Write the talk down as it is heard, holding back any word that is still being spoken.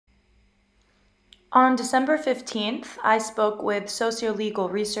On December 15th, I spoke with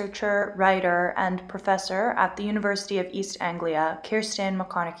sociolegal researcher, writer, and professor at the University of East Anglia, Kirsten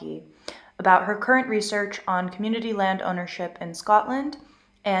McConnachie, about her current research on community land ownership in Scotland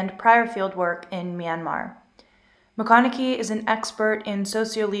and prior fieldwork in Myanmar. McConnachie is an expert in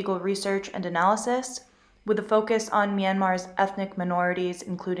sociolegal research and analysis, with a focus on Myanmar's ethnic minorities,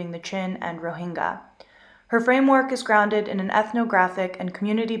 including the Chin and Rohingya. Her framework is grounded in an ethnographic and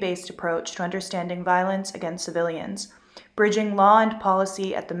community-based approach to understanding violence against civilians, bridging law and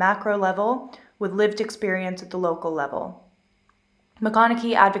policy at the macro level with lived experience at the local level.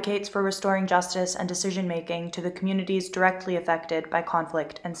 McConnachie advocates for restoring justice and decision-making to the communities directly affected by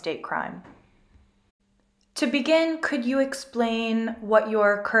conflict and state crime. To begin, could you explain what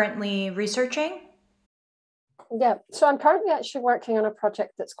you're currently researching? Yeah, so I'm currently actually working on a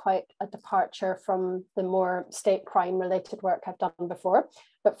project that's quite a departure from the more state crime related work I've done before.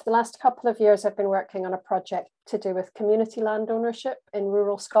 But for the last couple of years, I've been working on a project to do with community land ownership in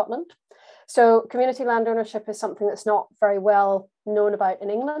rural Scotland. So community land ownership is something that's not very well known about in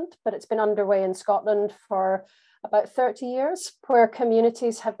England, but it's been underway in Scotland for about 30 years, where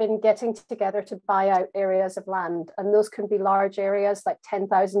communities have been getting together to buy out areas of land. And those can be large areas like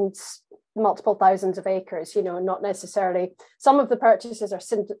 10,000, multiple thousands of acres, not necessarily. Some of the purchases are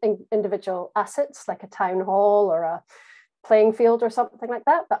individual assets like a town hall or a playing field or something like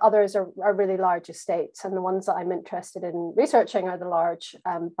that, but others are really large estates. And the ones that I'm interested in researching are the large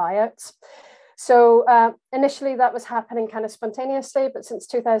buyouts. So initially that was happening kind of spontaneously, but since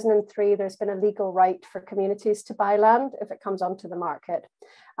 2003, there's been a legal right for communities to buy land if it comes onto the market.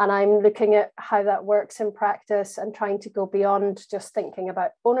 And I'm looking at how that works in practice and trying to go beyond just thinking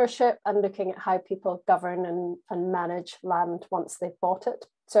about ownership and looking at how people govern and manage land once they've bought it.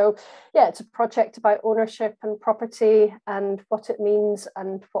 So yeah, it's a project about ownership and property and what it means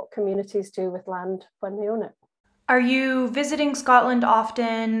and what communities do with land when they own it. Are you visiting Scotland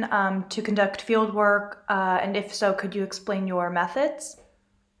often to conduct fieldwork? And if so, could you explain your methods?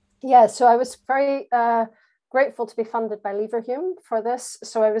 Yeah, so I was very grateful to be funded by Leverhulme for this.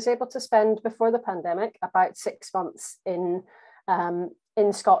 So I was able to spend, before the pandemic, about 6 months in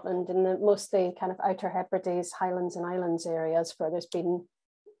Scotland, in the mostly kind of Outer Hebrides, Highlands and Islands areas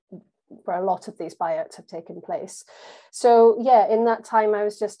where a lot of these buyouts have taken place. So yeah, in that time, I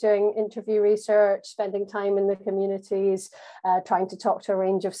was just doing interview research, spending time in the communities, trying to talk to a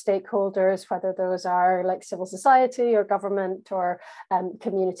range of stakeholders, whether those are like civil society or government or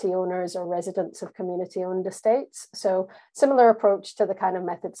community owners or residents of community-owned estates. So similar approach to the kind of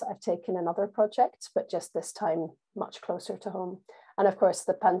methods that I've taken in other projects, but just this time much closer to home. And of course,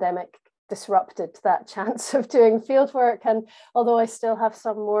 the pandemic disrupted that chance of doing fieldwork. And although I still have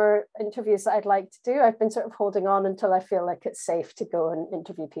some more interviews that I'd like to do, I've been sort of holding on until I feel like it's safe to go and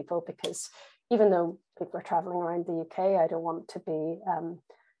interview people, because even though people are traveling around the UK, I don't want to be,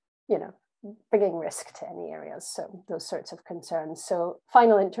 bringing risk to any areas. So those sorts of concerns. So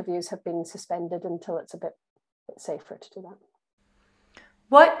final interviews have been suspended until it's a bit safer to do that.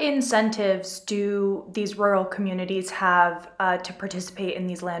 What incentives do these rural communities have to participate in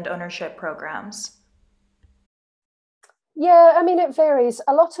these land ownership programs? Yeah, I mean, it varies.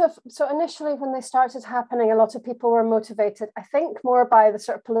 So initially when they started happening, a lot of people were motivated, I think, more by the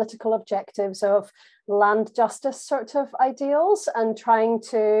sort of political objectives of land justice sort of ideals and trying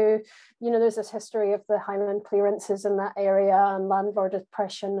to, there's this history of the Highland clearances in that area and landlord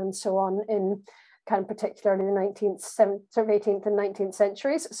oppression and so on in kind of particularly the 18th and 19th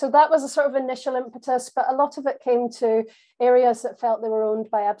centuries. So that was a sort of initial impetus, but a lot of it came to areas that felt they were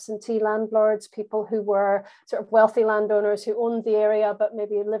owned by absentee landlords, people who were sort of wealthy landowners who owned the area, but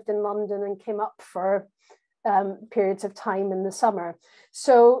maybe lived in London and came up for periods of time in the summer.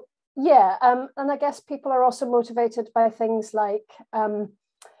 So yeah, and I guess people are also motivated by things like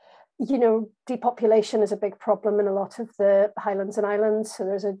depopulation is a big problem in a lot of the Highlands and Islands. So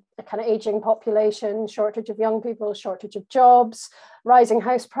there's a kind of aging population, shortage of young people, shortage of jobs, rising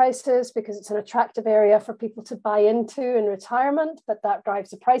house prices because it's an attractive area for people to buy into in retirement, but that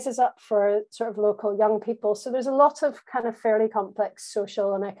drives the prices up for sort of local young people. So there's a lot of kind of fairly complex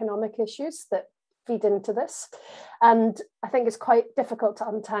social and economic issues that feed into this. And I think it's quite difficult to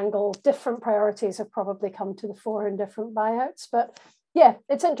untangle. Different priorities have probably come to the fore in different buyouts, but yeah,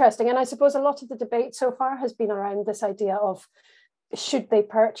 it's interesting. And I suppose a lot of the debate so far has been around this idea of should they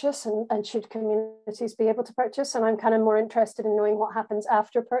purchase and should communities be able to purchase? And I'm kind of more interested in knowing what happens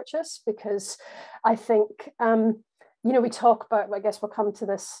after purchase, because I think, we talk about, I guess we'll come to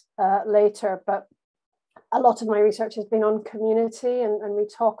this later, but a lot of my research has been on community and we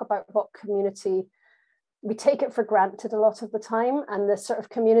talk about what community we take it for granted a lot of the time, and this sort of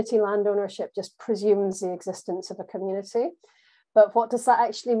community land ownership just presumes the existence of a community. But what does that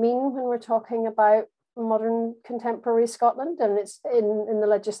actually mean when we're talking about modern contemporary Scotland? And it's in the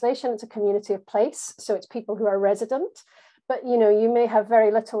legislation, it's a community of place, so it's people who are resident. But you may have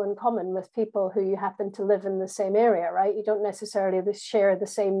very little in common with people who you happen to live in the same area, right? You don't necessarily share the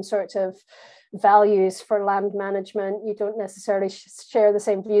same sort of values for land management. You don't necessarily share the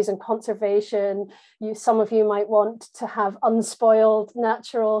same views on conservation. Some of you might want to have unspoiled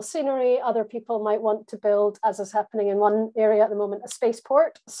natural scenery. Other people might want to build, as is happening in one area at the moment, a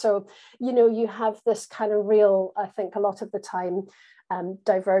spaceport. So, you have this kind of real, I think a lot of the time,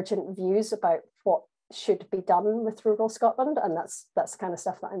 divergent views about what should be done with rural Scotland, and that's the kind of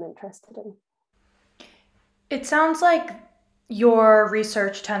stuff that I'm interested in. It sounds like your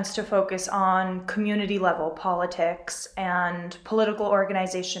research tends to focus on community level politics and political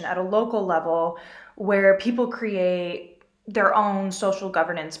organization at a local level, where people create their own social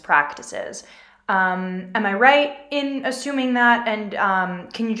governance practices. Am I right in assuming that? And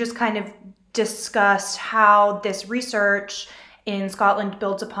can you just kind of discuss how this research in Scotland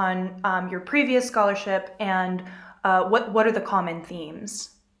builds upon your previous scholarship, and what are the common themes?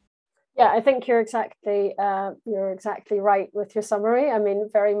 Yeah, I think you're exactly right with your summary. I mean,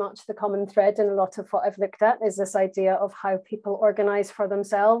 very much the common thread in a lot of what I've looked at is this idea of how people organize for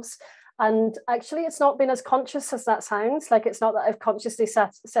themselves. And actually, it's not been as conscious as that sounds. Like, it's not that I've consciously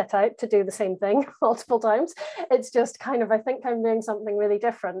set out to do the same thing multiple times. It's just kind of, I think I'm doing something really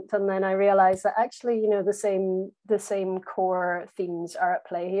different. And then I realize that actually, the same core themes are at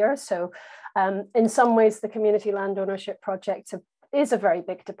play here. So in some ways, the community land ownership project is a very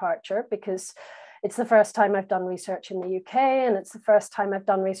big departure, because it's the first time I've done research in the UK, and it's the first time I've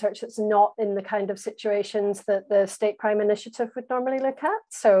done research that's not in the kind of situations that the State Crime Initiative would normally look at.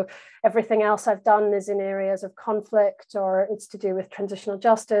 So everything else I've done is in areas of conflict, or it's to do with transitional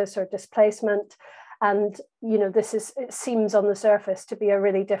justice or displacement. And, it seems on the surface to be a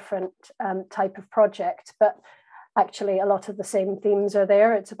really different type of project, but actually a lot of the same themes are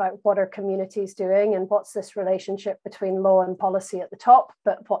there. It's about what are communities doing, and what's this relationship between law and policy at the top,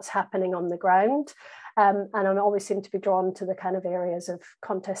 but what's happening on the ground. And I always seem to be drawn to the kind of areas of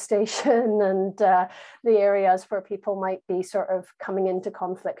contestation and the areas where people might be sort of coming into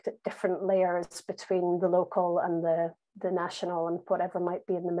conflict at different layers between the local and the national and whatever might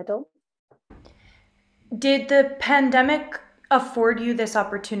be in the middle. Did the pandemic afford you this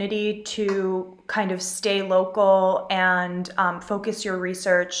opportunity to kind of stay local and focus your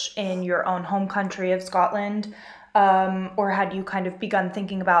research in your own home country of Scotland? Or had you kind of begun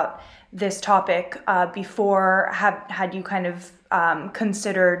thinking about this topic before? Had you kind of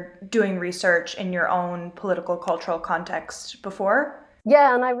considered doing research in your own political, cultural context before?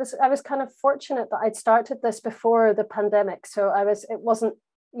 Yeah, and I was kind of fortunate that I'd started this before the pandemic. So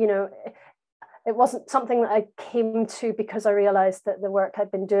it wasn't something that I came to because I realized that the work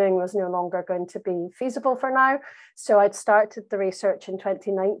I'd been doing was no longer going to be feasible for now. So I'd started the research in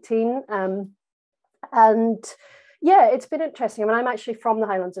 2019. And yeah, it's been interesting. I mean, I'm actually from the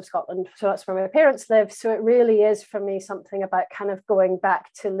Highlands of Scotland, so that's where my parents live. So it really is for me something about kind of going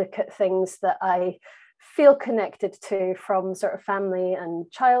back to look at things that I feel connected to from sort of family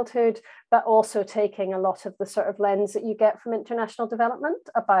and childhood, but also taking a lot of the sort of lens that you get from international development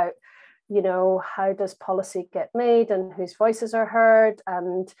about, how does policy get made and whose voices are heard,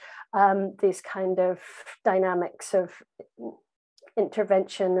 and these kind of dynamics of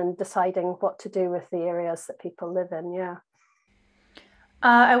intervention and deciding what to do with the areas that people live in. Yeah.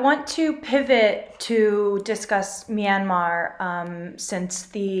 I want to pivot to discuss Myanmar. Since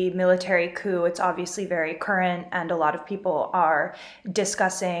the military coup, it's obviously very current, and a lot of people are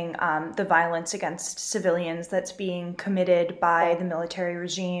discussing the violence against civilians that's being committed by the military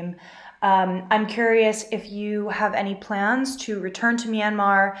regime. I'm curious if you have any plans to return to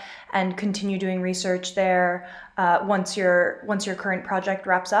Myanmar and continue doing research there once your current project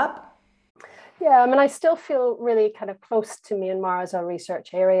wraps up. Yeah, I mean, I still feel really kind of close to Myanmar as a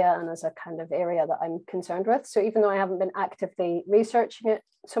research area and as a kind of area that I'm concerned with. So even though I haven't been actively researching it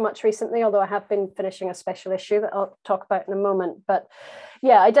so much recently, although I have been finishing a special issue that I'll talk about in a moment. But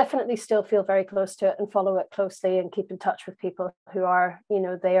yeah, I definitely still feel very close to it and follow it closely and keep in touch with people who are,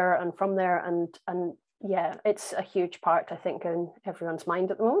 there and from there. And yeah, it's a huge part, I think, in everyone's mind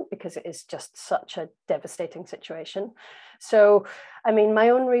at the moment, because it is just such a devastating situation. So, I mean, my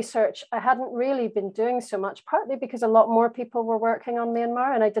own research, I hadn't really been doing so much, partly because a lot more people were working on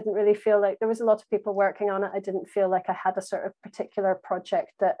Myanmar, and I didn't really feel like there was a lot of people working on it. I didn't feel like I had a sort of particular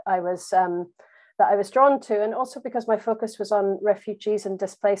project that I was drawn to, and also because my focus was on refugees and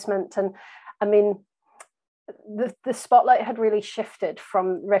displacement. And I mean, the spotlight had really shifted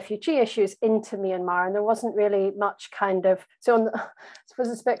from refugee issues into Myanmar, and there wasn't really much kind of, I suppose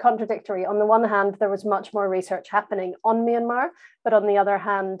it's a bit contradictory. On the one hand, there was much more research happening on Myanmar, but on the other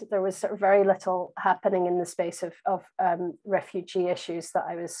hand, there was sort of very little happening in the space of refugee issues that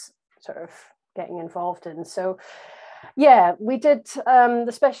I was sort of getting involved in. So yeah, we did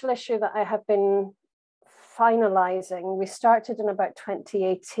the special issue that I have been finalizing. We started in about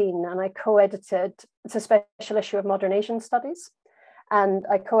 2018, and I co-edited, it's a special issue of modern Asian studies, and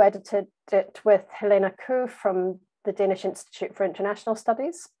I co-edited it with Helena Koo from the Danish Institute for International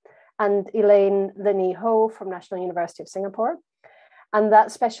Studies and Elaine Linney Ho from National University of Singapore. And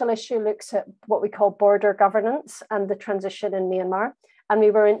that special issue looks at what we call border governance and the transition in Myanmar. And we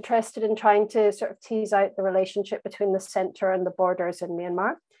were interested in trying to sort of tease out the relationship between the center and the borders in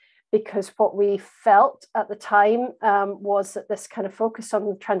Myanmar, because what we felt at the time was that this kind of focus on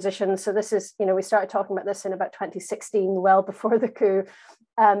the transition. So this is, we started talking about this in about 2016, well before the coup.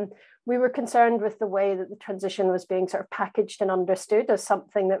 We were concerned with the way that the transition was being sort of packaged and understood as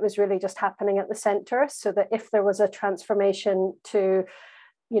something that was really just happening at the center. So that if there was a transformation to,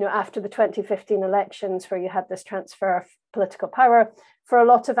 after the 2015 elections, where you had this transfer of political power, for a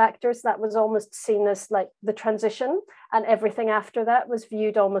lot of actors, that was almost seen as like the transition, and everything after that was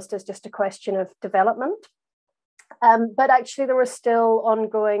viewed almost as just a question of development. But actually, there was still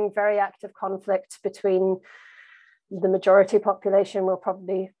ongoing, very active conflict between the majority population. We'll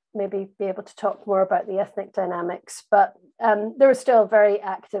probably maybe be able to talk more about the ethnic dynamics, but there was still very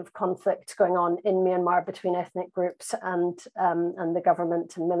active conflict going on in Myanmar between ethnic groups and the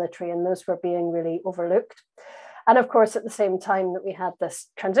government and military, and those were being really overlooked. And of course, at the same time that we had this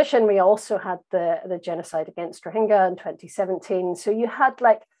transition, we also had the genocide against Rohingya in 2017. So you had,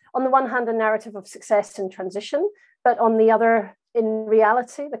 like, on the one hand, a narrative of success and transition, but on the other, in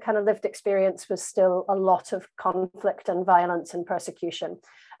reality, the kind of lived experience was still a lot of conflict and violence and persecution.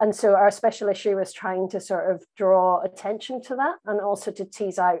 And so our special issue was trying to sort of draw attention to that, and also to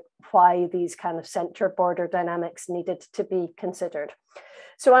tease out why these kind of center border dynamics needed to be considered.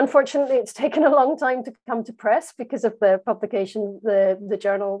 So unfortunately, it's taken a long time to come to press because of the publication, the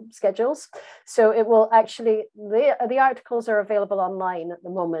journal schedules. So it will actually, the articles are available online at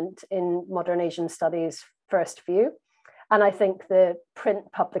the moment in Modern Asian Studies First View. And I think the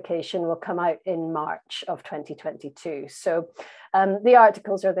print publication will come out in March of 2022. So the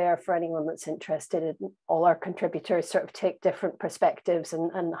articles are there for anyone that's interested. In all our contributors sort of take different perspectives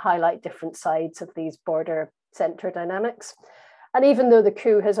and highlight different sides of these border center dynamics. And even though the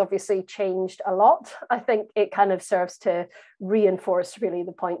coup has obviously changed a lot, I think it kind of serves to reinforce really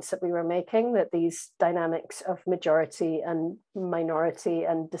the points that we were making, that these dynamics of majority and minority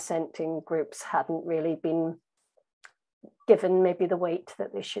and dissenting groups hadn't really been given maybe the weight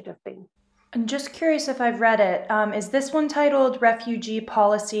that they should have been. I'm just curious if I've read it. Is this one titled Refugee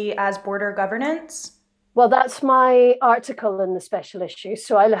Policy as Border Governance? Well, that's my article in the special issue.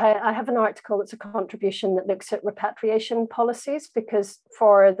 So I have an article that's a contribution that looks at repatriation policies, because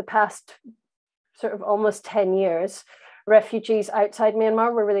for the past sort of almost 10 years, refugees outside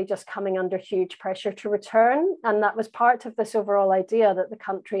Myanmar were really just coming under huge pressure to return. And that was part of this overall idea that the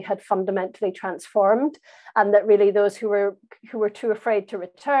country had fundamentally transformed, and that really those who were too afraid to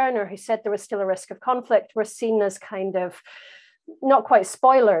return, or who said there was still a risk of conflict, were seen as kind of not quite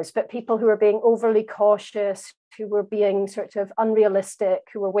spoilers, but people who were being overly cautious, who were being sort of unrealistic,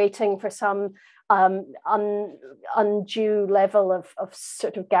 who were waiting for some undue level of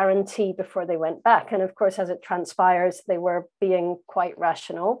sort of guarantee before they went back. And of course, as it transpires, they were being quite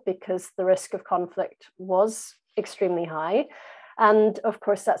rational, because the risk of conflict was extremely high. And of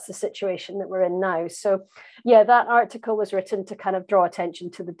course, that's the situation that we're in now. So yeah, that article was written to kind of draw attention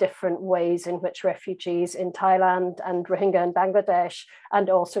to the different ways in which refugees in Thailand and Rohingya in Bangladesh, and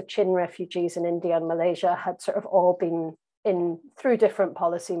also Chin refugees in India and Malaysia, had sort of all been through different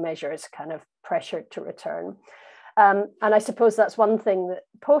policy measures kind of pressured to return. And I suppose that's one thing that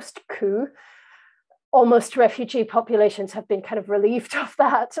post-coup, almost refugee populations have been kind of relieved of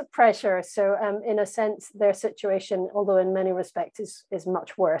that pressure. So in a sense, their situation, although in many respects is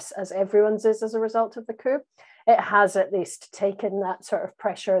much worse, as everyone's is as a result of the coup, it has at least taken that sort of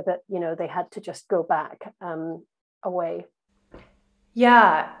pressure that, they had to just go back away.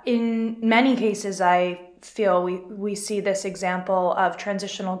 Yeah, in many cases, I feel we see this example of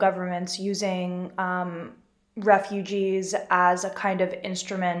transitional governments using refugees as a kind of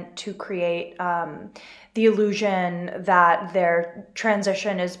instrument to create the illusion that their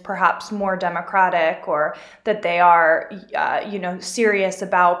transition is perhaps more democratic, or that they are, serious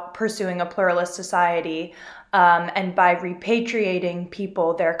about pursuing a pluralist society. And by repatriating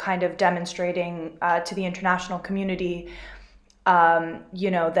people, they're kind of demonstrating to the international community,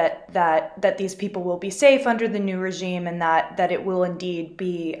 that these people will be safe under the new regime, and that it will indeed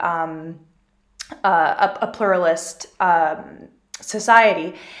be a pluralist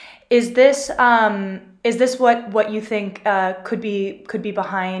society. Is this what you think could be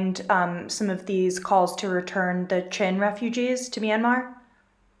behind some of these calls to return the Chin refugees to Myanmar?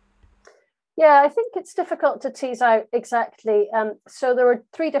 Yeah, I think it's difficult to tease out exactly. So there were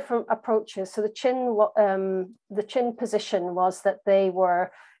three different approaches. So the Chin position was that they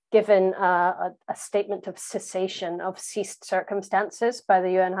were given a statement of cessation of ceased circumstances by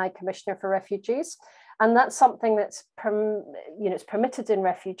the UN High Commissioner for Refugees. And that's something that's it's permitted in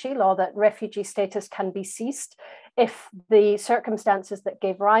refugee law, that refugee status can be ceased if the circumstances that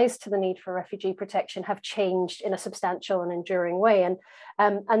gave rise to the need for refugee protection have changed in a substantial and enduring way.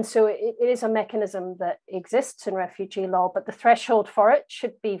 And so it is a mechanism that exists in refugee law, but the threshold for it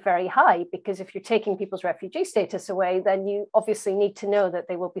should be very high, because if you're taking people's refugee status away, then you obviously need to know that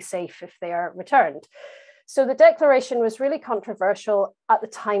they will be safe if they are returned. So the declaration was really controversial at the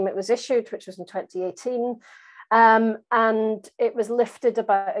time it was issued, which was in 2018. And it was lifted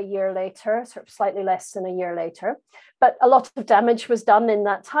about a year later, sort of slightly less than a year later. But a lot of damage was done in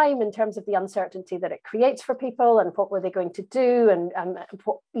that time in terms of the uncertainty that it creates for people, and what were they going to do, and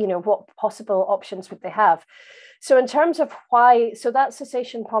what possible options would they have. So in terms of why, so that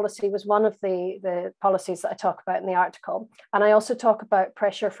cessation policy was one of the policies that I talk about in the article. And I also talk about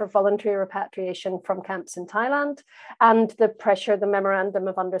pressure for voluntary repatriation from camps in Thailand, and the memorandum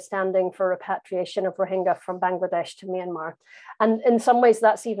of understanding for repatriation of Rohingya from Bangladesh to Myanmar. And in some ways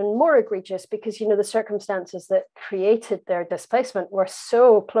that's even more egregious, because, the circumstances that created their displacement were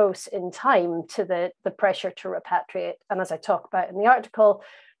so close in time to the pressure to repatriate. And as I talk about in the article,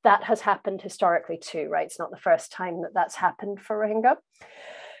 that has happened historically too, right? It's not the first time that that's happened for Rohingya.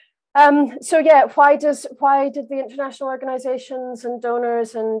 Why did the international organizations and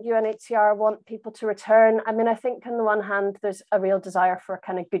donors and UNHCR want people to return? I mean, I think on the one hand, there's a real desire for a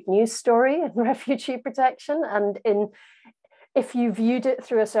kind of good news story in refugee protection. And if you viewed it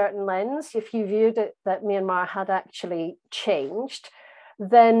through a certain lens, if you viewed it that Myanmar had actually changed,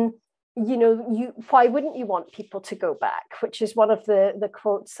 then why wouldn't you want people to go back? Which is one of the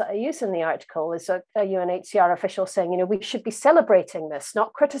quotes that I use in the article, is a UNHCR official saying, we should be celebrating this,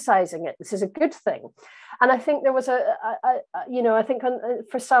 not criticizing it. This is a good thing. And I think there was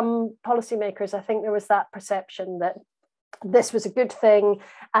for some policymakers, I think there was that perception that this was a good thing,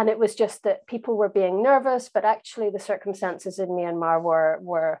 and it was just that people were being nervous, but actually the circumstances in Myanmar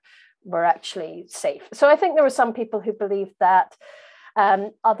were actually safe. So I think there were some people who believed that.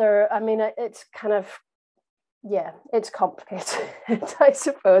 It's kind of, it's complicated, I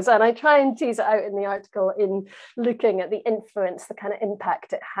suppose. And I try and tease it out in the article in looking at the influence, the kind of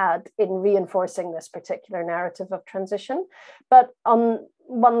impact it had in reinforcing this particular narrative of transition. But on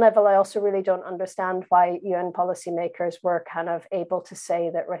one level, I also really don't understand why UN policymakers were kind of able to say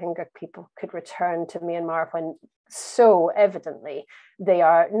that Rohingya people could return to Myanmar when so evidently they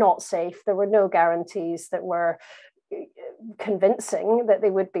are not safe. There were no guarantees that were convincing that they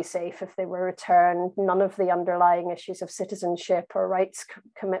would be safe if they were returned. None of the underlying issues of citizenship or rights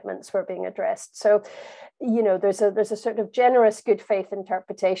commitments were being addressed. So, there's a sort of generous good faith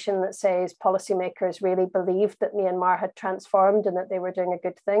interpretation that says policymakers really believed that Myanmar had transformed and that they were doing a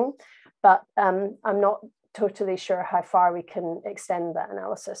good thing. But I'm not totally sure how far we can extend that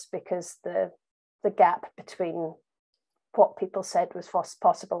analysis, because the gap between what people said was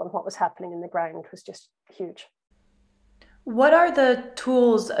possible and what was happening in the ground was just huge. What are the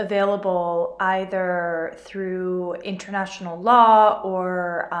tools available either through international law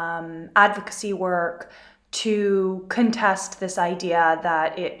or advocacy work to contest this idea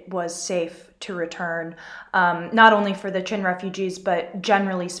that it was safe to return, not only for the Chin refugees, but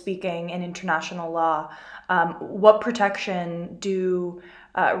generally speaking in international law? What protection do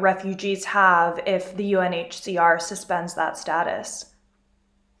refugees have if the UNHCR suspends that status?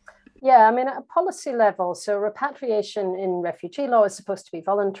 Yeah, I mean, at a policy level, so repatriation in refugee law is supposed to be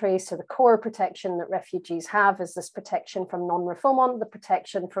voluntary. So the core protection that refugees have is this protection from non-refoulement, the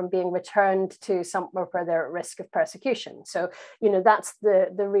protection from being returned to somewhere where they're at risk of persecution. So, that's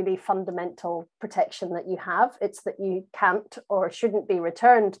the really fundamental protection that you have. It's that you can't or shouldn't be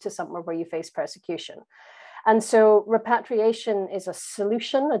returned to somewhere where you face persecution. And so repatriation is a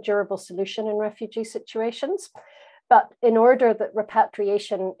solution, a durable solution in refugee situations. But in order that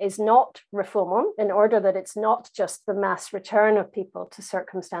repatriation is not refoulement, in order that it's not just the mass return of people to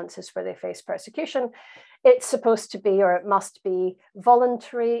circumstances where they face persecution, it's supposed to be, or it must be,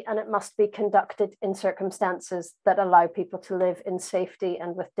 voluntary, and it must be conducted in circumstances that allow people to live in safety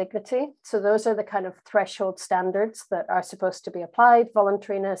and with dignity. So those are the kind of threshold standards that are supposed to be applied: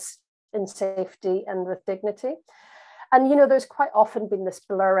 voluntariness, in safety, and with dignity. And, you know, there's quite often been this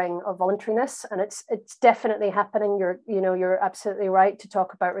blurring of voluntariness, and it's definitely happening. You're absolutely right to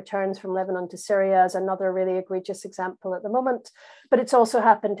talk about returns from Lebanon to Syria as another really egregious example at the moment. But it's also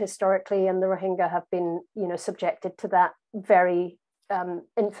happened historically, and the Rohingya have been, you know, subjected to that very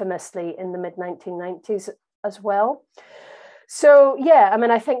infamously in the mid-1990s as well. So, yeah, I mean,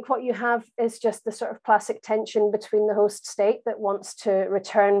 I think what you have is just the sort of classic tension between the host state that wants to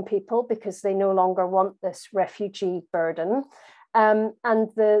return people because they no longer want this refugee burden, and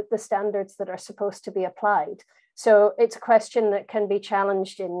the standards that are supposed to be applied. So it's a question that can be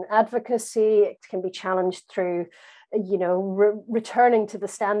challenged in advocacy. It can be challenged through, you know, returning to the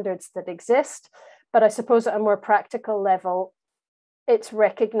standards that exist. But I suppose at a more practical level, it's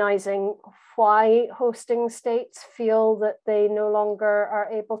recognizing why hosting states feel that they no longer are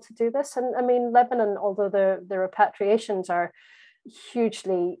able to do this. And I mean, Lebanon, although the repatriations are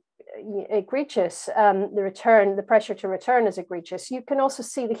hugely egregious, the pressure to return is egregious. You can also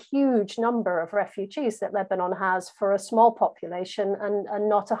see the huge number of refugees that Lebanon has for a small population and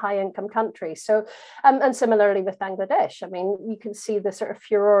not a high-income country. So, and similarly with Bangladesh, I mean, you can see the sort of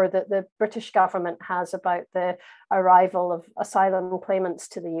furor that the British government has about the arrival of asylum claimants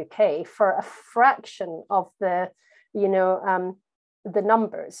to the UK for a fraction of the, you know, the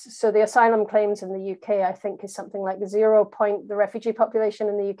numbers. So the asylum claims in the UK, I think, is something like the refugee population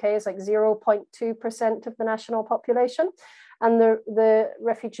in the UK is like 0.2% of the national population. And the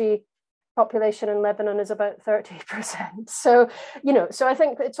refugee population in Lebanon is about 30%. So, you know, so I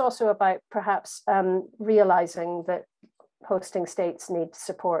think it's also about perhaps realizing that hosting states need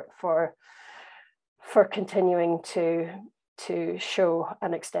support for continuing to show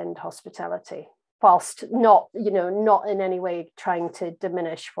and extend hospitality, whilst not in any way trying to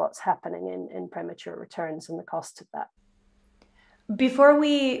diminish what's happening in premature returns and the cost of that. Before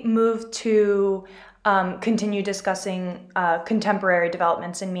we move to continue discussing contemporary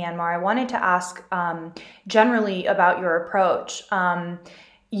developments in Myanmar, I wanted to ask generally about your approach.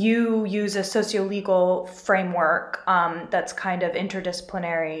 You use a socio-legal framework that's kind of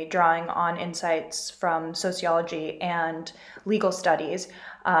interdisciplinary, drawing on insights from sociology and legal studies.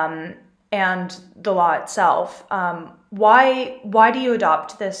 And the law itself. Why do you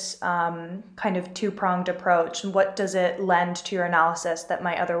adopt this kind of two-pronged approach, and what does it lend to your analysis that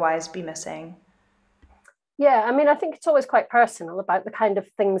might otherwise be missing? Yeah, I mean, I think it's always quite personal about the kind of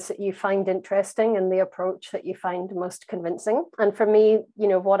things that you find interesting and the approach that you find most convincing. And for me, you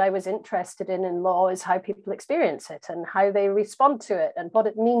know, what I was interested in law is how people experience it and how they respond to it and what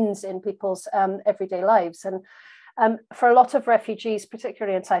it means in people's everyday lives. And for a lot of refugees,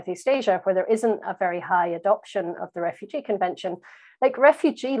 particularly in Southeast Asia, where there isn't a very high adoption of the Refugee Convention, like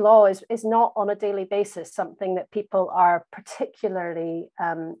refugee law is not on a daily basis something that people are particularly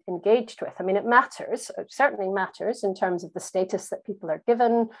engaged with. I mean, it certainly matters in terms of the status that people are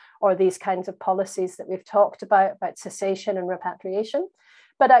given or these kinds of policies that we've talked about cessation and repatriation.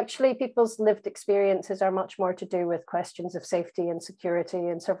 But actually, people's lived experiences are much more to do with questions of safety and security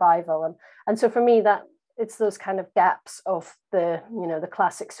and survival. And so for me, that it's those kind of gaps of the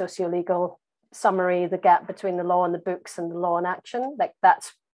classic socio-legal summary, the gap between the law and the books and the law and action, like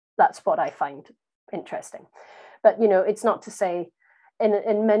that's what I find interesting. But, you know, it's not to say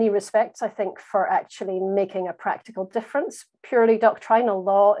in many respects, I think for actually making a practical difference, purely doctrinal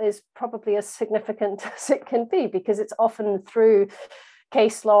law is probably as significant as it can be, because it's often through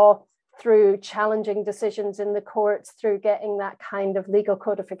case law, through challenging decisions in the courts, through getting that kind of legal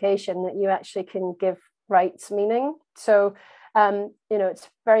codification that you actually can give rights meaning. So, you know, it's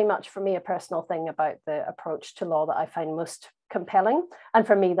very much for me a personal thing about the approach to law that I find most compelling. And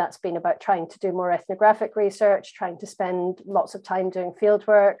for me, that's been about trying to do more ethnographic research, trying to spend lots of time doing field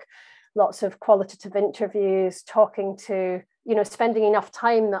work, lots of qualitative interviews, talking to, you know, spending enough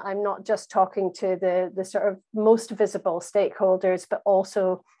time that I'm not just talking to the sort of most visible stakeholders, but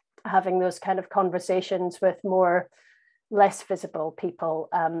also having those kind of conversations with less visible people,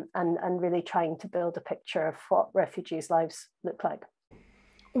 and really trying to build a picture of what refugees' lives look like.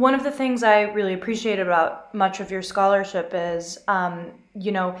 One of the things I really appreciate about much of your scholarship is,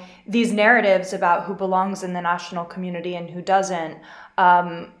 you know, these narratives about who belongs in the national community and who doesn't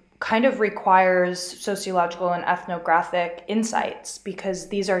kind of requires sociological and ethnographic insights, because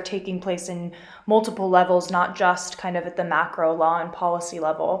these are taking place in multiple levels, not just kind of at the macro law and policy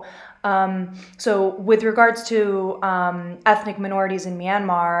level. So with regards to ethnic minorities in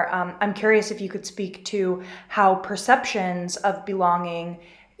Myanmar, I'm curious if you could speak to how perceptions of belonging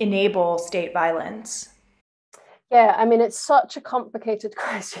enable state violence. Yeah, I mean, it's such a complicated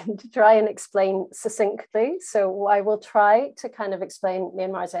question to try and explain succinctly. So I will try to kind of explain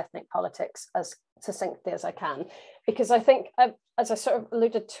Myanmar's ethnic politics as succinctly as I can, because I think, as I sort of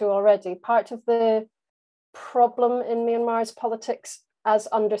alluded to already, part of the problem in Myanmar's politics, as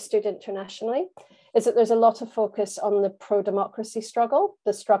understood internationally, is that there's a lot of focus on the pro-democracy struggle,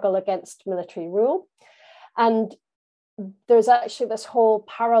 the struggle against military rule. And there's actually this whole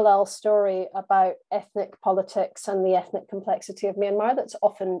parallel story about ethnic politics and the ethnic complexity of Myanmar that's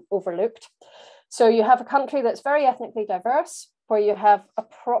often overlooked. So you have a country that's very ethnically diverse, where you have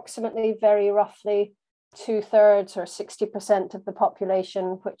approximately, very roughly, 2/3 or 60% of the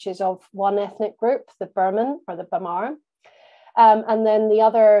population, which is of one ethnic group, the Burman or the Bamar. And then the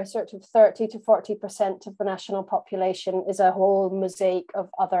other sort of 30 to 40% of the national population is a whole mosaic of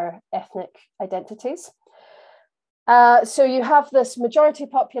other ethnic identities. So you have this majority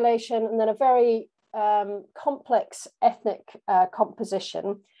population and then a very complex ethnic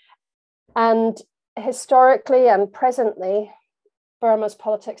composition. And historically and presently, Burma's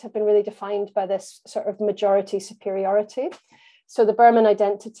politics have been really defined by this sort of majority superiority. So the Burman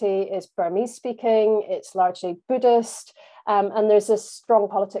identity is Burmese speaking, it's largely Buddhist, and there's this strong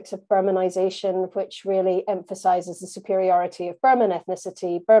politics of Burmanization, which really emphasizes the superiority of Burman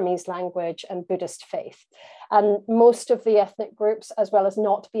ethnicity, Burmese language, and Buddhist faith. And most of the ethnic groups, as well as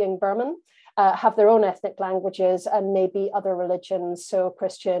not being Burman, have their own ethnic languages and maybe other religions, so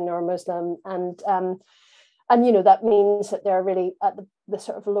Christian or Muslim, and you know, that means that they're really at the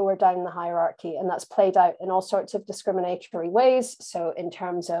sort of lower down the hierarchy, and that's played out in all sorts of discriminatory ways. So in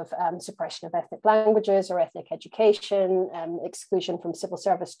terms of suppression of ethnic languages or ethnic education, exclusion from civil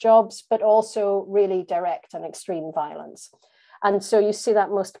service jobs, but also really direct and extreme violence. And so you see that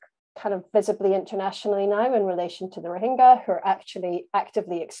most kind of visibly internationally now in relation to the Rohingya, who are actually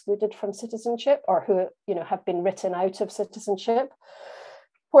actively excluded from citizenship, or who, you know, have been written out of citizenship.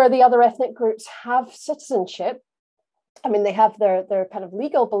 Where the other ethnic groups have citizenship, I mean, they have their kind of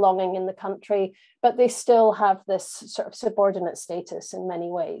legal belonging in the country, but they still have this sort of subordinate status in many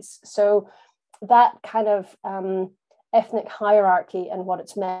ways. So that kind of ethnic hierarchy and what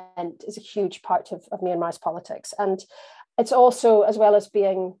it's meant is a huge part of Myanmar's politics. And it's also, as well as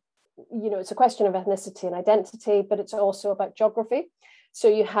being, you know, it's a question of ethnicity and identity, but it's also about geography. So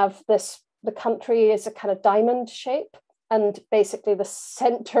you have the country is a kind of diamond shape. And basically the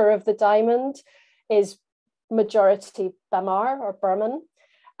center of the diamond is majority Bamar or Burman.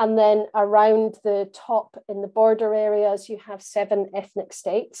 And then around the top in the border areas, you have 7 ethnic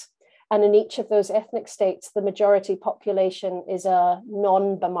states. And in each of those ethnic states, the majority population is a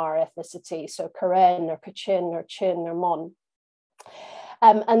non-Bamar ethnicity. So Karen or Kachin or Chin or Mon.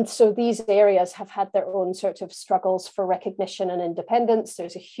 And so these areas have had their own sort of struggles for recognition and independence.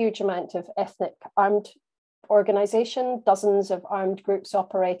 There's a huge amount of ethnic armed organization, dozens of armed groups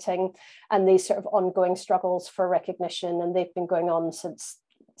operating, and these sort of ongoing struggles for recognition, and they've been going on since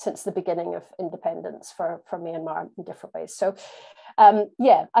the beginning of independence for Myanmar in different ways. So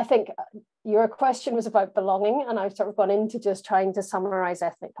yeah, I think your question was about belonging, and I've sort of gone into just trying to summarize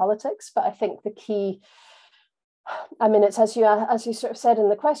ethnic politics, but I think the key, I mean, it's as you sort of said in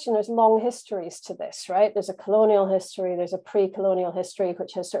the question, there's long histories to this, right? There's a colonial history, there's a pre-colonial history,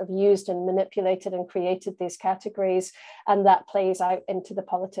 which has sort of used and manipulated and created these categories, and that plays out into the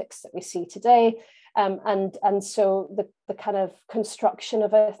politics that we see today. And so the kind of construction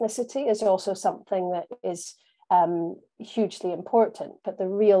of ethnicity is also something that is hugely important, but the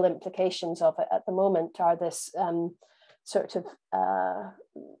real implications of it at the moment are this sort of,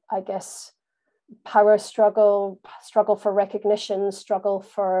 I guess, power struggle for recognition, struggle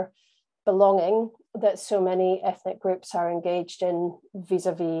for belonging that so many ethnic groups are engaged in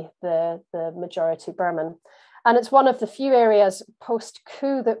vis-a-vis the majority Burman. And it's one of the few areas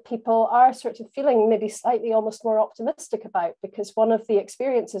post-coup that people are sort of feeling maybe slightly almost more optimistic about, because one of the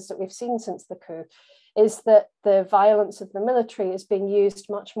experiences that we've seen since the coup is that the violence of the military is being used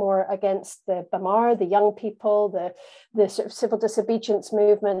much more against the Bamar, the young people, the sort of civil disobedience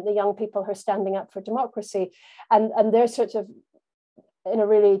movement, the young people who are standing up for democracy. And they're sort of, in a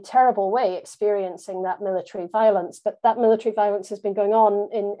really terrible way, experiencing that military violence. But that military violence has been going on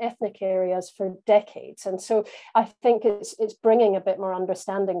in ethnic areas for decades. And so I think it's bringing a bit more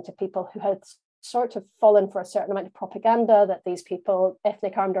understanding to people who had sort of fallen for a certain amount of propaganda that these people,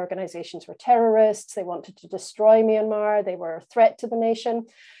 ethnic armed organizations, were terrorists, they wanted to destroy Myanmar, they were a threat to the nation.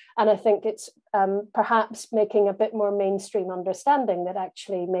 And I think it's perhaps making a bit more mainstream understanding that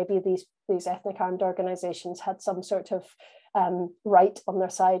actually maybe these ethnic armed organizations had some sort of right on their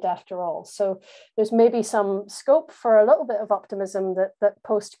side after all. So there's maybe some scope for a little bit of optimism that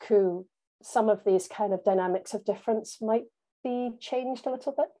post-coup, some of these kind of dynamics of difference might be changed a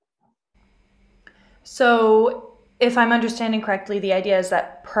little bit. So if I'm understanding correctly, the idea is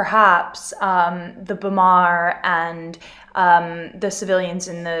that perhaps the Bamar and the civilians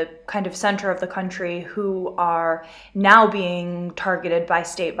in the kind of center of the country who are now being targeted by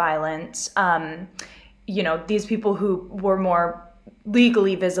state violence, these people who were more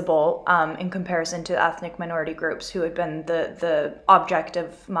legally visible in comparison to ethnic minority groups who had been the object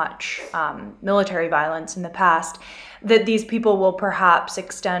of much military violence in the past, that these people will perhaps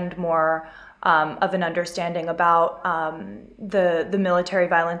extend more of an understanding about the military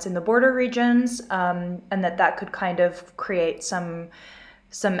violence in the border regions, and that could kind of create some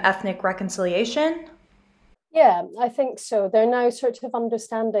ethnic reconciliation. Yeah, I think so. They're now sort of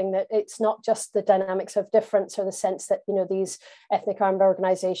understanding that it's not just the dynamics of difference or the sense that, these ethnic armed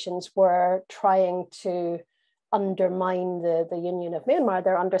organizations were trying to undermine the Union of Myanmar.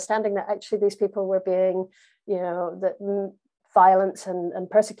 They're understanding that actually these people were being, that violence and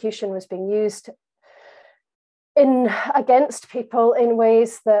persecution was being used against people in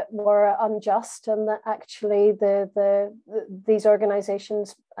ways that were unjust, and that actually these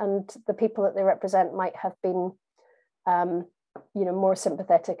organizations and the people that they represent might have been more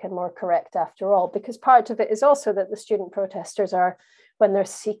sympathetic and more correct after all. Because part of it is also that the student protesters are, when they're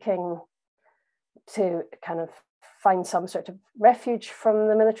seeking to kind of find some sort of refuge from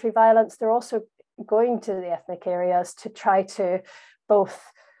the military violence, they're also going to the ethnic areas to try to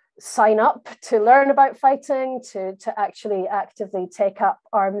both sign up to learn about fighting, to actually actively take up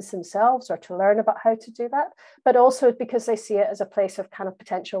arms themselves or to learn about how to do that, but also because they see it as a place of kind of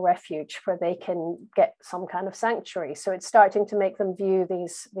potential refuge where they can get some kind of sanctuary. So it's starting to make them view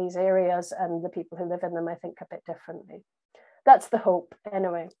these areas and the people who live in them, I think, a bit differently. That's the hope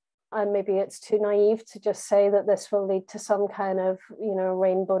anyway. And maybe it's too naive to just say that this will lead to some kind of,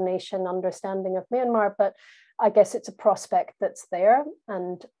 rainbow nation understanding of Myanmar, but I guess it's a prospect that's there.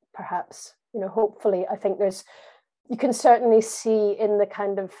 And perhaps, hopefully, I think you can certainly see in the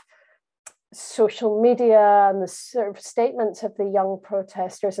kind of social media and the sort of statements of the young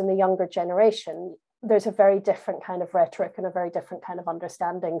protesters and the younger generation, there's a very different kind of rhetoric and a very different kind of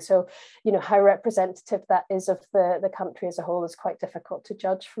understanding. So, how representative that is of the country as a whole is quite difficult to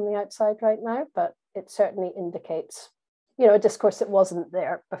judge from the outside right now, but it certainly indicates, a discourse that wasn't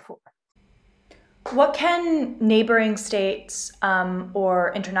there before. What can neighboring states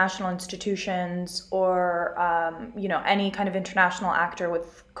or international institutions or, any kind of international actor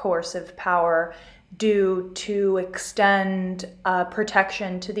with coercive power do to extend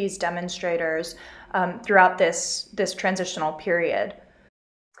protection to these demonstrators throughout this transitional period?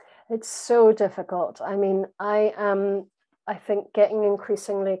 It's so difficult. I mean, I think getting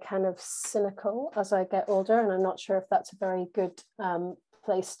increasingly kind of cynical as I get older, and I'm not sure if that's a very good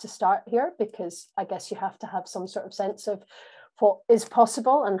place to start here, because I guess you have to have some sort of sense of what is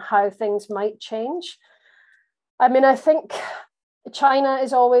possible and how things might change. I mean, I think China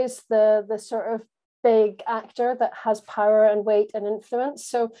is always the sort of big actor that has power and weight and influence.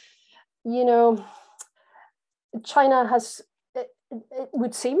 So, China has, it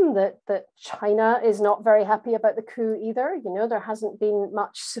would seem that China is not very happy about the coup either. There hasn't been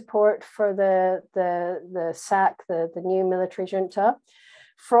much support for the SAC, the new military junta,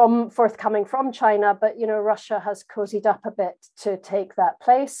 forthcoming from China, but Russia has cozied up a bit to take that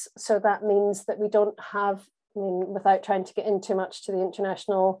place. So that means that we don't have, without trying to get in too much to the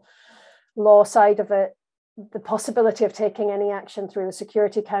international law side of it, the possibility of taking any action through the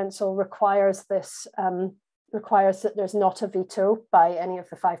Security Council requires that there's not a veto by any of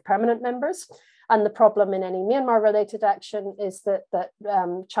the 5 permanent members. And the problem in any Myanmar-related action is that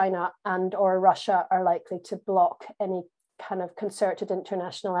China and or Russia are likely to block any kind of concerted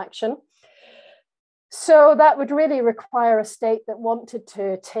international action. So that would really require a state that wanted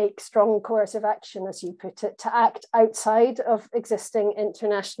to take strong coercive action, as you put it, to act outside of existing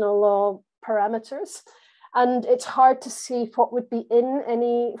international law parameters. And it's hard to see what would be in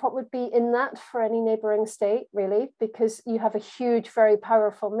that for any neighboring state, really, because you have a huge, very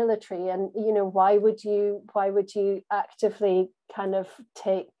powerful military, and why would you actively kind of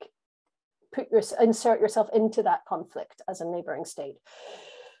insert yourself into that conflict as a neighboring state?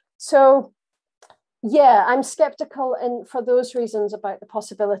 So Yeah, I'm skeptical for those reasons about the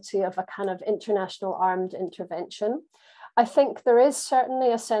possibility of a kind of international armed intervention. I think there is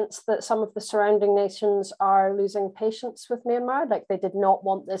certainly a sense that some of the surrounding nations are losing patience with Myanmar, like they did not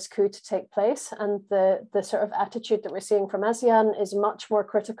want this coup to take place. And the sort of attitude that we're seeing from ASEAN is much more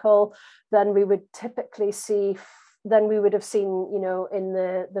critical than we would typically see, than we would have seen, in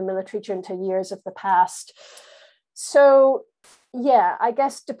the military junta years of the past. So, yeah, I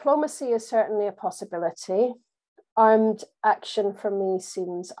guess diplomacy is certainly a possibility. Armed action for me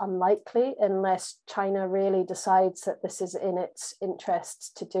seems unlikely unless China really decides that this is in its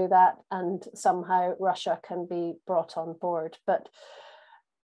interests to do that and somehow Russia can be brought on board. But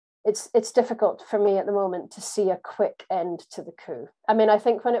it's difficult for me at the moment to see a quick end to the coup. I mean, I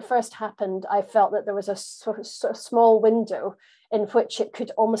think when it first happened, I felt that there was a sort of small window in which it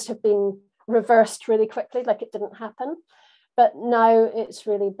could almost have been reversed really quickly, like it didn't happen. But now it's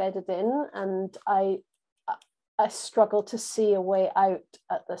really bedded in, and I struggle to see a way out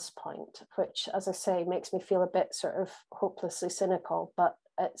at this point, which, as I say, makes me feel a bit sort of hopelessly cynical. But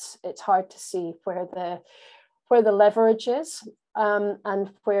it's hard to see where the leverage is, and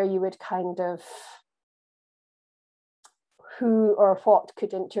where you would kind of who or what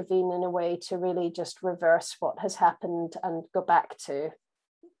could intervene in a way to really just reverse what has happened and go back to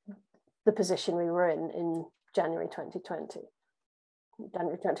the position we were in January 2020,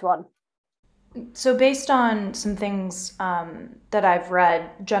 January 21. So based on some things that I've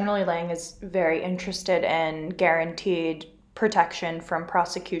read, General Lang is very interested in guaranteed protection from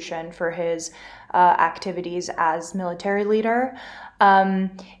prosecution for his activities as military leader.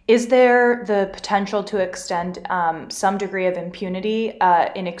 Is there the potential to extend some degree of impunity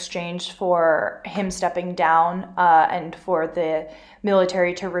in exchange for him stepping down and for the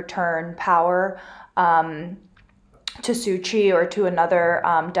military to return power to Suu Kyi or to another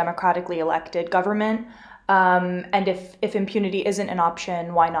democratically elected government? And if impunity isn't an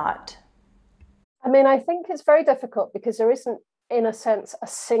option, why not? I mean, I think it's very difficult because there isn't, in a sense, a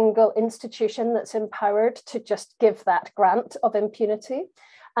single institution that's empowered to just give that grant of impunity.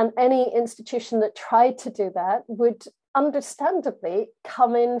 And any institution that tried to do that would understandably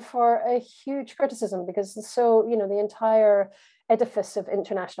come in for a huge criticism because the entire edifice of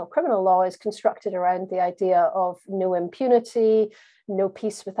international criminal law is constructed around the idea of no impunity, no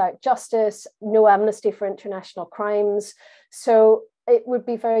peace without justice, no amnesty for international crimes. So it would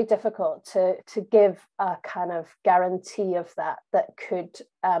be very difficult to give a kind of guarantee of that could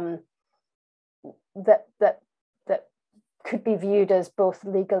that could be viewed as both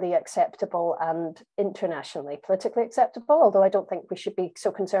legally acceptable and internationally politically acceptable, although I don't think we should be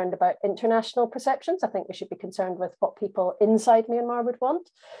so concerned about international perceptions. I think we should be concerned with what people inside Myanmar would want.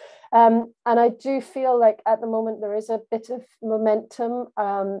 And I do feel like at the moment there is a bit of momentum.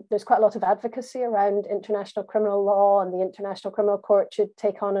 There's quite a lot of advocacy around international criminal law, and the International Criminal Court should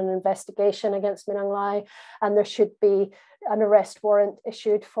take on an investigation against Min Aung Hlaing, and there should be an arrest warrant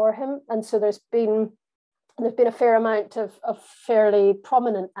issued for him. And so there's been a fair amount of fairly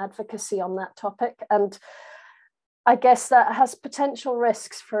prominent advocacy on that topic. And I guess that has potential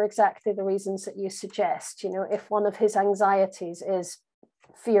risks for exactly the reasons that you suggest. If one of his anxieties is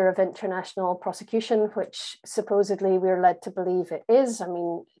fear of international prosecution, which supposedly we're led to believe it is. I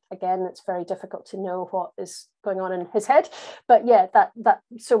mean, again, it's very difficult to know what is going on in his head. But yeah,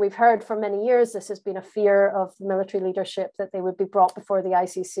 so we've heard for many years, this has been a fear of the military leadership that they would be brought before the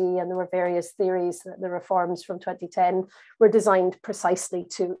ICC. And there were various theories that the reforms from 2010 were designed precisely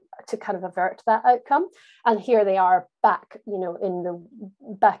to kind of avert that outcome. And here they are back,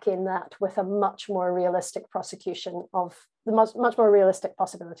 back in that with a much more realistic prosecution of the much more realistic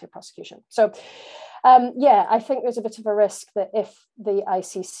possibility of prosecution. So I think there's a bit of a risk that if the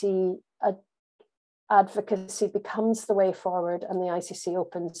ICC advocacy becomes the way forward and the ICC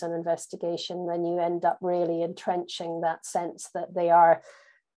opens an investigation, then you end up really entrenching that sense that they are,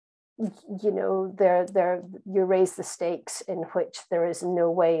 you raise the stakes in which there is no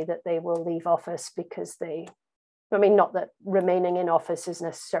way that they will leave office because not that remaining in office is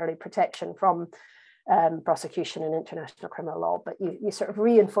necessarily protection from prosecution in international criminal law, but you sort of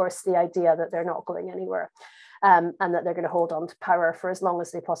reinforce the idea that they're not going anywhere, and that they're going to hold on to power for as long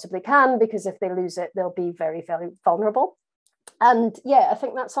as they possibly can, because if they lose it, they'll be very, very vulnerable. And I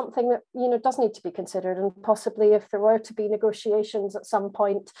think that's something that does need to be considered, and possibly if there were to be negotiations at some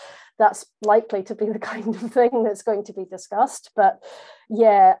point, that's likely to be the kind of thing that's going to be discussed. But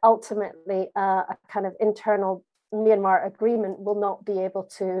ultimately a kind of internal Myanmar agreement will not be able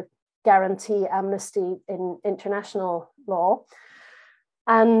to guarantee amnesty in international law.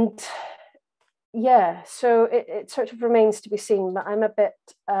 And so it sort of remains to be seen, but I'm a bit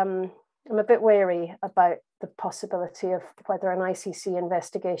I'm a bit wary about the possibility of whether an ICC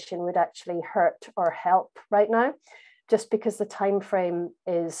investigation would actually hurt or help right now, just because the time frame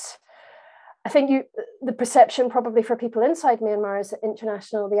is, I think the perception probably for people inside Myanmar is that the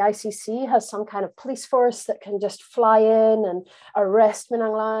ICC has some kind of police force that can just fly in and arrest Min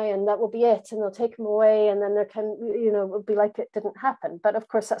Aung Hlaing, and that will be it, and they'll take him away, and then it will be like it didn't happen. But of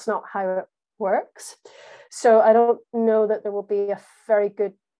course, that's not how it works. So I don't know that there will be a very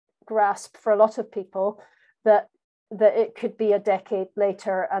good grasp for a lot of people that it could be a decade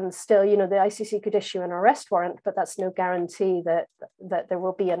later and still, the ICC could issue an arrest warrant, but that's no guarantee that there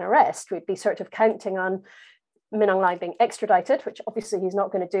will be an arrest. We'd be sort of counting on Min Aung Hlaing being extradited, which obviously he's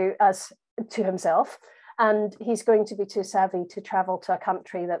not going to do as to himself. And he's going to be too savvy to travel to a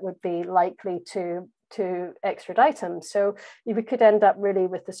country that would be likely to extradite him. So we could end up really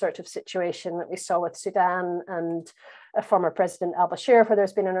with the sort of situation that we saw with Sudan and a former President al-Bashir, where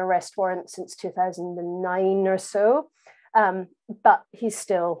there's been an arrest warrant since 2009 or so. But he's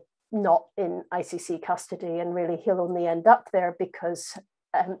still not in ICC custody, and really he'll only end up there because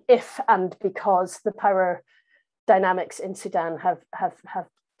because the power dynamics in Sudan have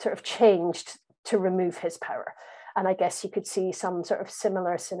sort of changed to remove his power. And I guess you could see some sort of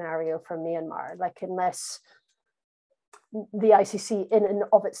similar scenario for Myanmar, like unless the ICC in and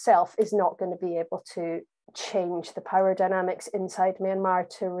of itself is not going to be able to change the power dynamics inside Myanmar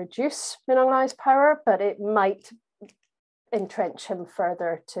to reduce Min Aung Hlaing's power, but it might entrench him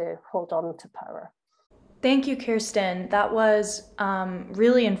further to hold on to power. Thank you, Kirsten. That was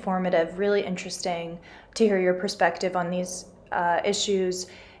really informative, really interesting to hear your perspective on these issues.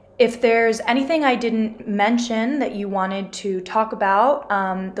 If there's anything I didn't mention that you wanted to talk about,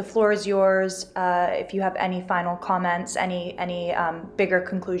 the floor is yours. If you have any final comments, any bigger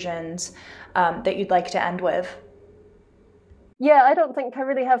conclusions that you'd like to end with. Yeah, I don't think I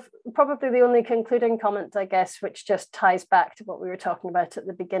really have. Probably the only concluding comment, I guess, which just ties back to what we were talking about at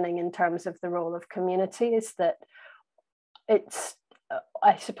the beginning in terms of the role of community, is that it's,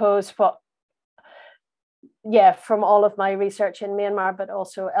 I suppose, from all of my research in Myanmar, but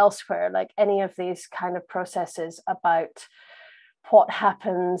also elsewhere, like any of these kind of processes about what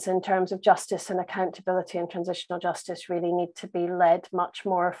happens in terms of justice and accountability and transitional justice really need to be led much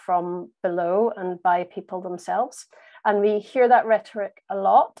more from below and by people themselves. And we hear that rhetoric a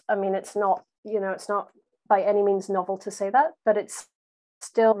lot. I mean, it's not by any means novel to say that, but it's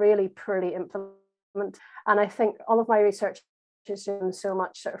still really poorly implemented. And I think all of my research is in so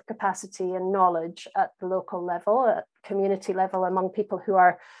much sort of capacity and knowledge at the local level, at community level, among people who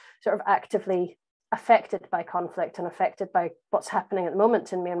are sort of actively affected by conflict and affected by what's happening at the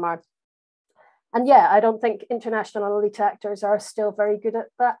moment in Myanmar. And yeah, I don't think international and elite actors are still very good at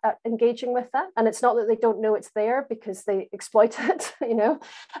that, at engaging with that. And it's not that they don't know it's there, because they exploit it,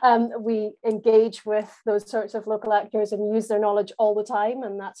 We engage with those sorts of local actors and use their knowledge all the time.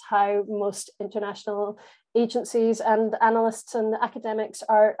 And that's how most international agencies and analysts and academics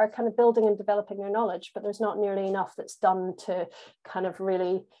are kind of building and developing their knowledge. But there's not nearly enough that's done to kind of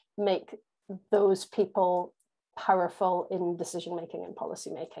really make those people powerful in decision making and policy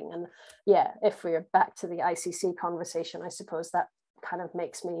making. And yeah, if we're back to the ICC conversation, I suppose that kind of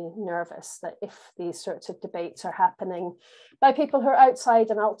makes me nervous, that if these sorts of debates are happening by people who are outside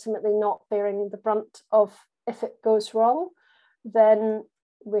and ultimately not bearing the brunt of if it goes wrong, then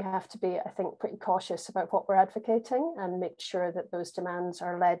we have to be, I think, pretty cautious about what we're advocating and make sure that those demands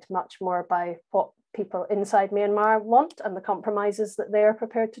are led much more by what people inside Myanmar want and the compromises that they're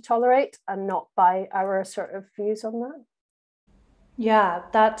prepared to tolerate, and not by our sort of views on that. Yeah,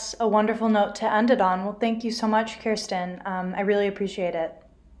 that's a wonderful note to end it on. Well, thank you so much, Kirsten. I really appreciate it.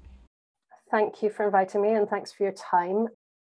 Thank you for inviting me, and thanks for your time.